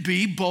need to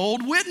be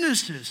bold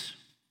witnesses.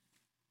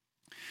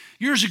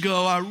 Years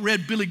ago, I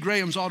read Billy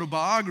Graham's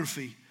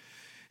autobiography,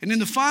 and in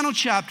the final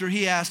chapter,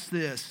 he asked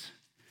this: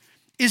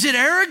 is it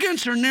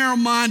arrogance or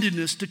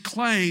narrow-mindedness to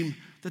claim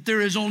that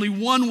there is only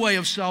one way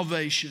of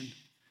salvation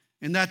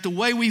and that the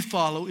way we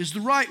follow is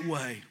the right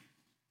way?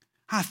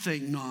 I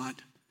think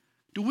not.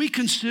 Do we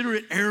consider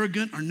it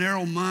arrogant or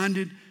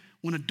narrow-minded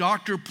when a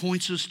doctor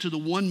points us to the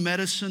one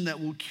medicine that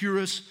will cure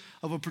us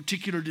of a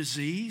particular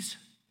disease?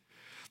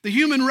 The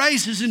human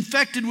race is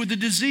infected with the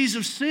disease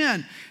of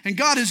sin, and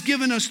God has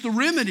given us the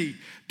remedy.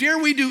 Dare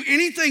we do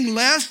anything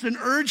less than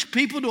urge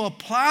people to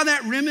apply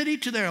that remedy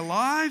to their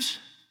lives?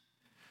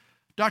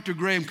 Dr.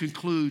 Graham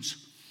concludes,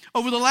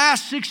 over the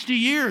last 60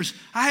 years,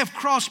 I have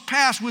crossed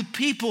paths with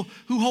people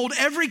who hold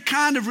every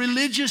kind of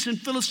religious and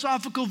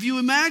philosophical view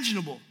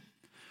imaginable.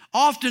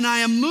 Often I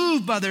am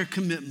moved by their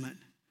commitment,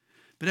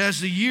 but as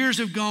the years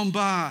have gone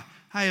by,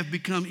 I have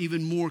become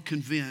even more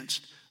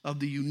convinced of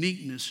the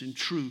uniqueness and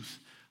truth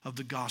of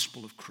the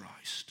gospel of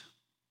Christ.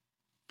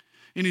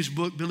 In his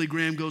book, Billy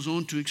Graham goes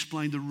on to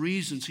explain the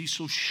reasons he's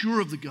so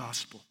sure of the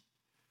gospel,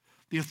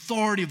 the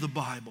authority of the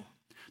Bible,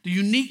 the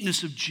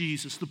uniqueness of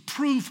Jesus, the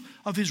proof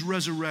of his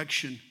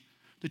resurrection,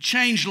 the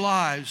changed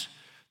lives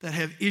that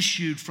have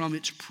issued from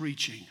its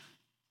preaching.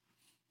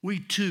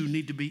 We too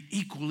need to be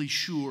equally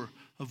sure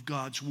of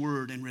God's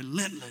word and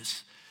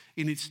relentless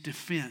in its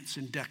defense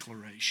and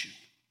declaration.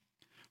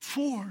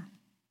 4,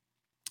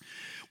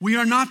 we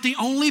are not the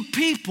only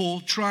people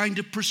trying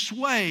to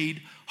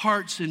persuade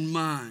hearts and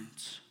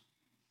minds.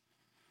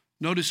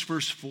 Notice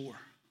verse 4.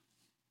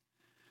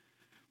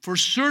 For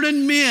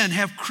certain men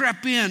have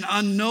crept in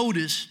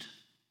unnoticed,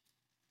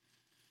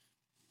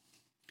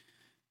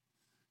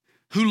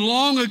 who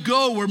long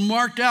ago were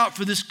marked out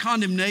for this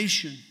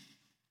condemnation.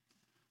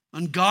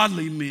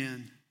 Ungodly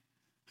men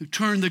who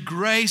turn the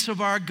grace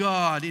of our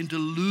God into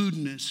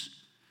lewdness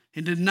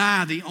and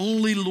deny the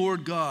only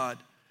Lord God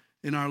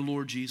in our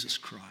Lord Jesus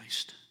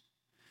Christ.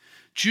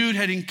 Jude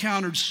had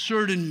encountered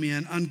certain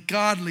men,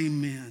 ungodly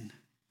men.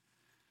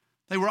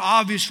 They were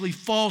obviously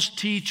false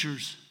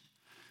teachers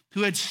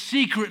who had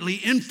secretly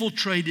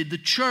infiltrated the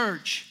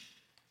church.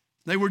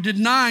 They were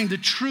denying the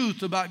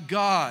truth about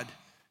God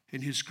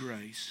and his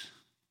grace.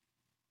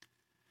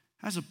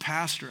 As a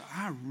pastor,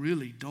 I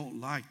really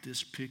don't like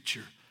this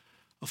picture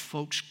of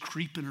folks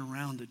creeping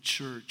around the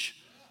church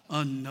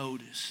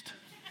unnoticed.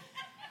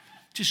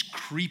 Just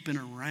creeping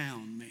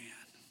around, man.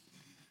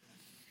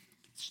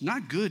 It's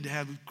not good to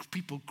have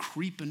people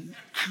creeping.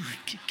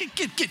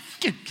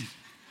 Get.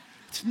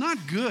 It's not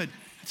good.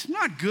 It's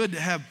not good to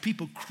have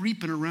people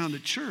creeping around the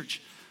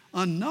church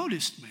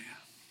unnoticed, man.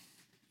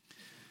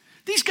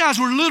 These guys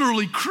were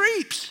literally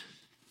creeps.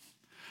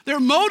 Their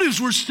motives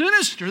were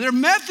sinister. Their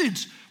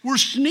methods were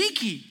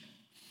sneaky.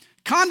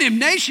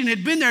 Condemnation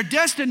had been their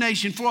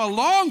destination for a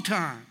long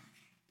time.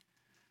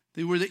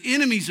 They were the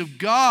enemies of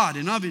God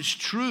and of his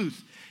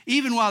truth,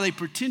 even while they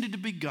pretended to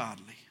be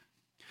godly.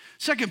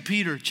 2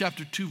 Peter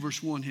chapter 2,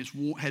 verse 1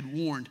 had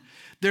warned,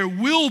 there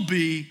will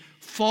be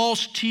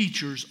false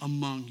teachers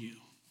among you.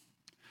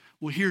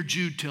 Well, here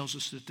Jude tells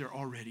us that they're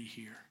already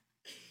here.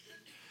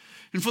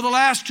 And for the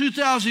last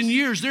 2,000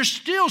 years, there's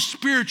still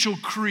spiritual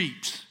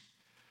creeps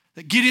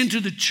that get into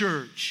the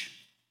church.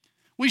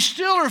 We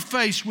still are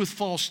faced with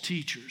false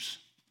teachers.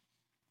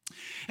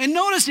 And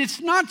notice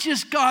it's not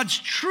just God's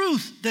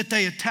truth that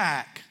they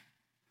attack.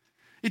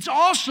 It's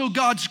also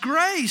God's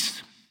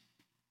grace.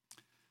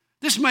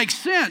 This makes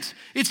sense.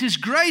 It's his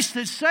grace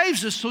that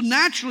saves us, so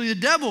naturally the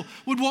devil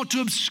would want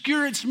to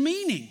obscure its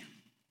meaning.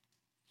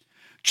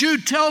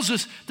 Jude tells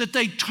us that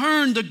they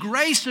turned the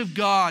grace of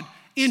God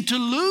into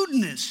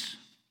lewdness.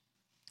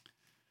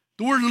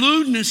 The word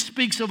lewdness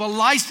speaks of a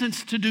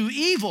license to do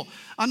evil,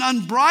 an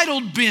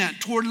unbridled bent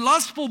toward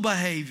lustful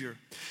behavior.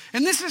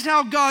 And this is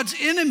how God's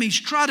enemies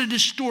try to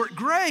distort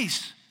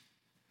grace.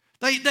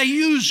 They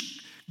use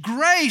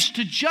grace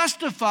to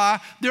justify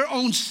their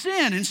own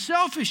sin and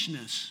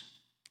selfishness.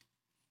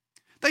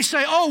 They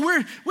say,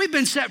 we've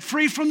been set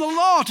free from the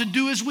law to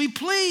do as we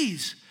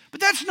please.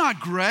 But that's not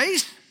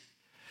grace.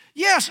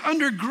 Yes,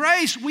 under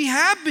grace, we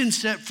have been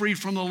set free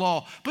from the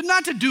law, but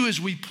not to do as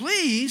we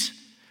please.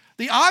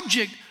 The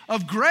object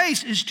of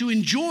grace is to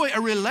enjoy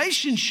a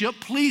relationship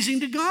pleasing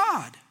to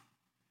God.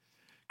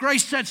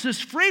 Grace sets us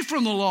free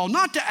from the law,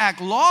 not to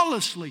act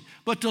lawlessly,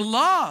 but to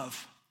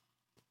love.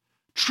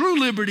 True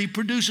liberty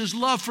produces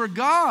love for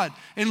God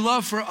and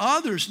love for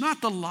others,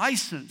 not the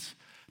license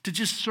to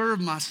just serve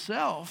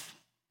myself.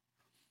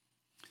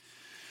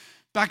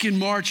 Back in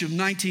March of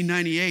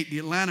 1998, the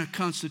Atlanta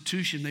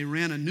Constitution, they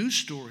ran a news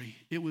story.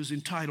 It was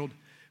entitled,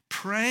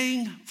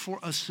 "Praying for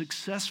a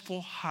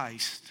Successful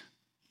Heist."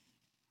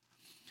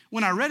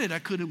 When I read it, I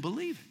couldn't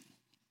believe it.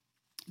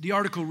 The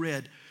article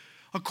read,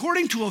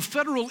 according to a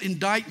federal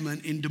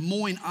indictment in Des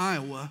Moines,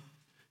 Iowa,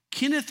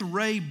 Kenneth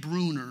Ray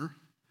Bruner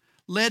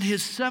led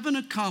his 7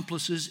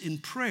 accomplices in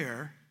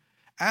prayer,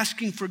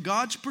 asking for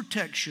God's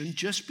protection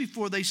just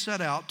before they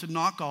set out to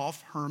knock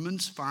off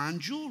Herman's fine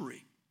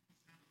jewelry.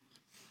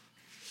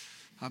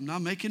 I'm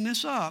not making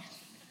this up.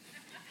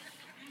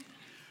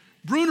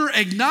 Bruner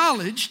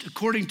acknowledged,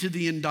 according to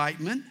the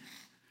indictment,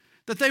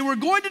 that they were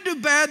going to do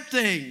bad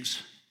things,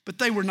 but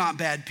they were not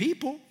bad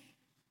people.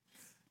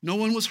 No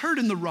one was hurt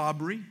in the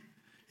robbery,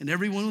 and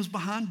everyone was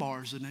behind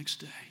bars the next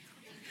day.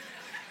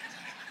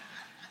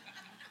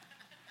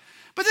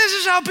 But this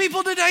is how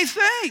people today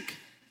think.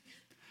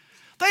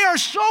 They are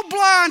so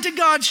blind to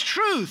God's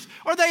truth,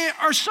 or they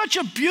are such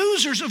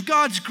abusers of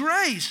God's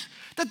grace,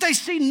 that they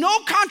see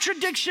no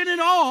contradiction at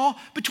all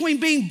between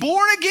being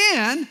born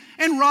again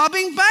and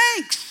robbing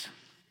banks,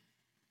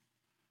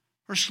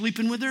 or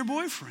sleeping with their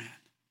boyfriend,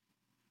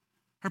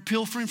 or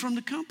pilfering from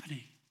the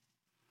company,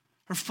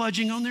 or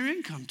fudging on their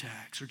income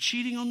tax, or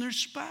cheating on their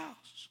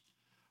spouse,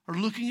 or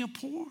looking at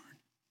porn.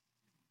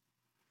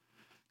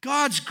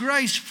 God's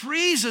grace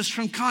frees us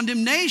from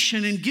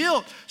condemnation and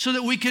guilt so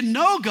that we can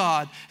know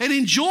God and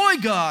enjoy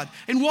God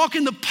and walk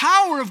in the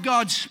power of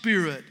God's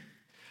Spirit.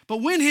 But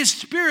when His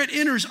Spirit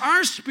enters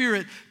our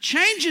spirit,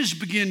 changes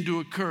begin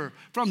to occur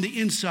from the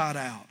inside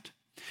out.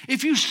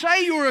 If you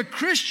say you're a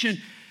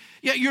Christian,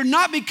 yet you're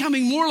not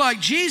becoming more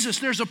like Jesus,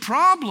 there's a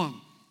problem.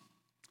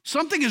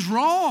 Something is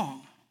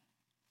wrong.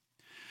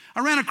 I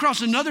ran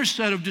across another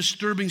set of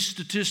disturbing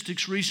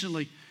statistics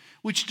recently,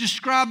 which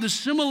describe the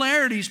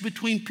similarities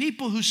between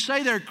people who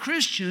say they're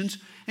Christians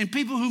and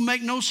people who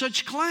make no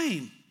such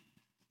claim.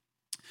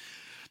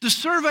 The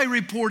survey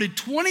reported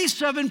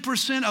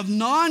 27% of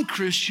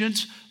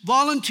non-Christians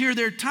volunteer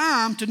their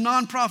time to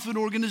nonprofit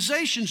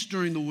organizations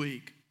during the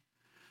week.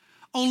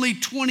 Only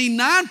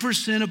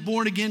 29% of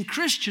born-again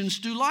Christians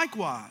do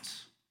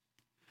likewise.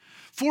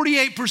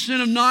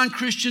 48% of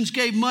non-Christians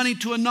gave money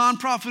to a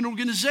nonprofit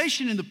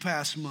organization in the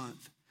past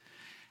month.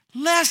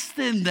 Less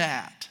than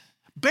that,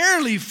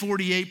 barely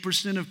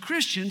 48% of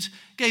Christians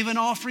gave an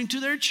offering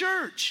to their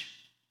church.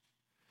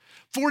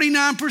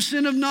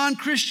 49% of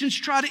non-Christians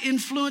try to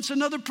influence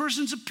another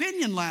person's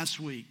opinion last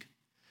week.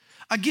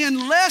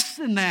 Again, less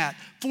than that,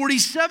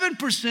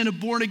 47% of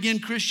born-again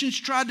Christians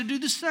tried to do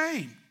the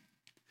same.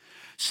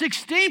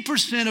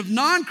 16% of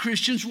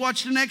non-Christians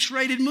watched an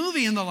X-rated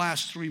movie in the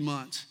last 3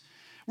 months,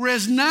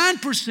 whereas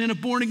 9%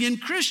 of born-again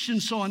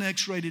Christians saw an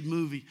X-rated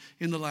movie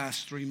in the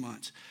last 3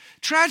 months.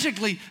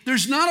 Tragically,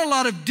 there's not a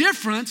lot of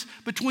difference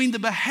between the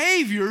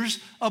behaviors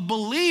of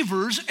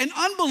believers and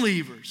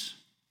unbelievers.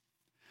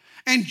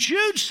 And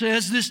Jude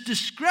says this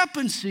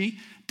discrepancy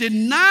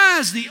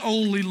denies the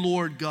only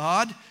Lord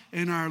God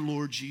and our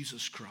Lord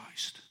Jesus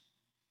Christ.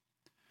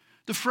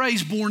 The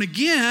phrase born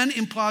again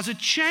implies a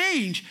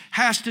change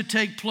has to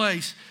take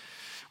place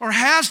or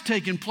has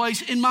taken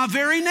place in my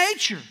very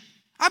nature.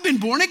 I've been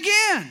born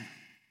again.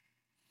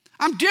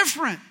 I'm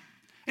different,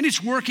 and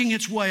it's working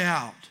its way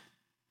out.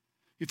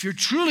 If you're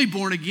truly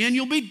born again,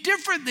 you'll be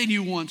different than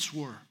you once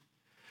were.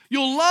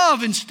 You'll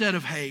love instead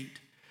of hate.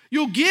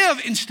 You'll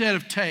give instead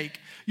of take.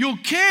 You'll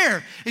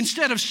care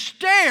instead of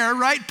stare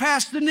right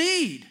past the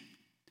need.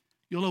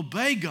 You'll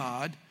obey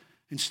God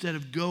instead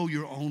of go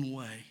your own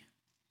way.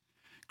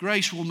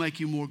 Grace will make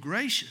you more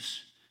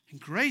gracious and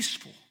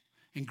graceful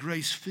and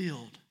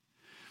grace-filled,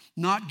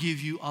 not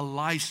give you a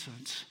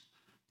license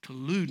to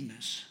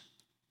lewdness.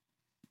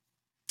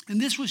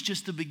 And this was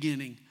just the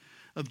beginning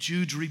of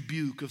Jude's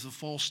rebuke of the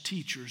false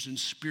teachers and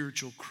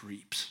spiritual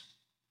creeps.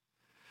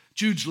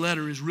 Jude's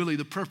letter is really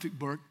the perfect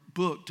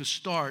book to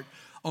start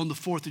on the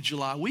 4th of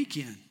July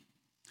weekend.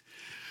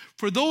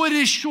 For though it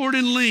is short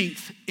in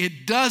length,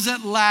 it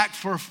doesn't lack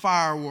for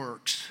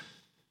fireworks.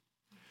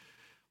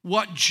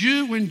 When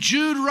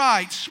Jude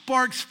writes,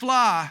 sparks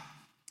fly,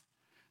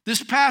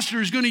 this pastor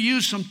is going to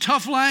use some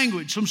tough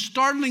language, some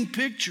startling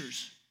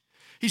pictures.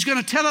 He's going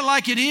to tell it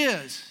like it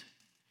is.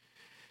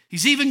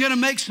 He's even going to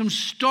make some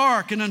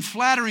stark and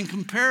unflattering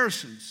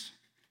comparisons.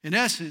 In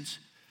essence,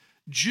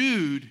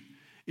 Jude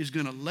is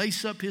going to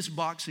lace up his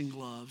boxing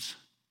gloves.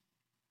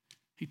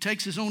 He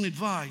takes his own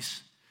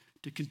advice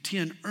to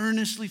contend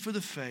earnestly for the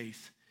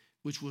faith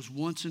which was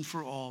once and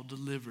for all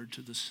delivered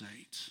to the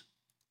saints.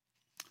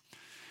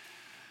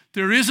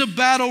 There is a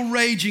battle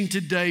raging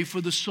today for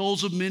the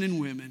souls of men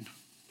and women.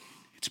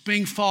 It's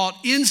being fought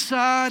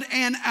inside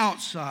and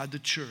outside the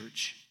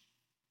church.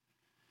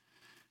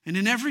 And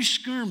in every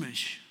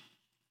skirmish,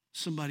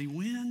 somebody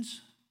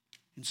wins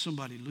and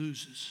somebody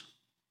loses.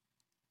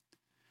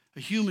 A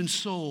human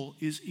soul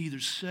is either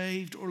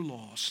saved or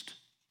lost.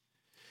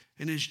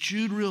 And as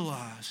Jude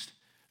realized,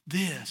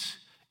 this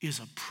is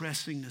a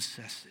pressing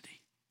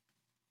necessity.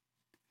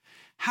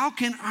 How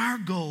can our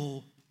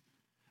goal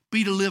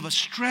be to live a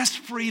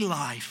stress-free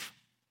life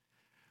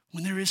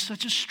when there is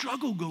such a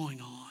struggle going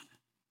on?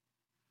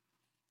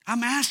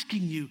 I'm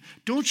asking you,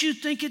 don't you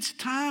think it's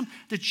time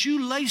that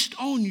you laced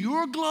on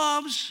your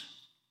gloves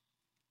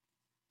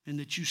and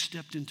that you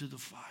stepped into the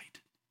fight?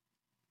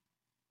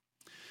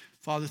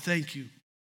 Father, thank you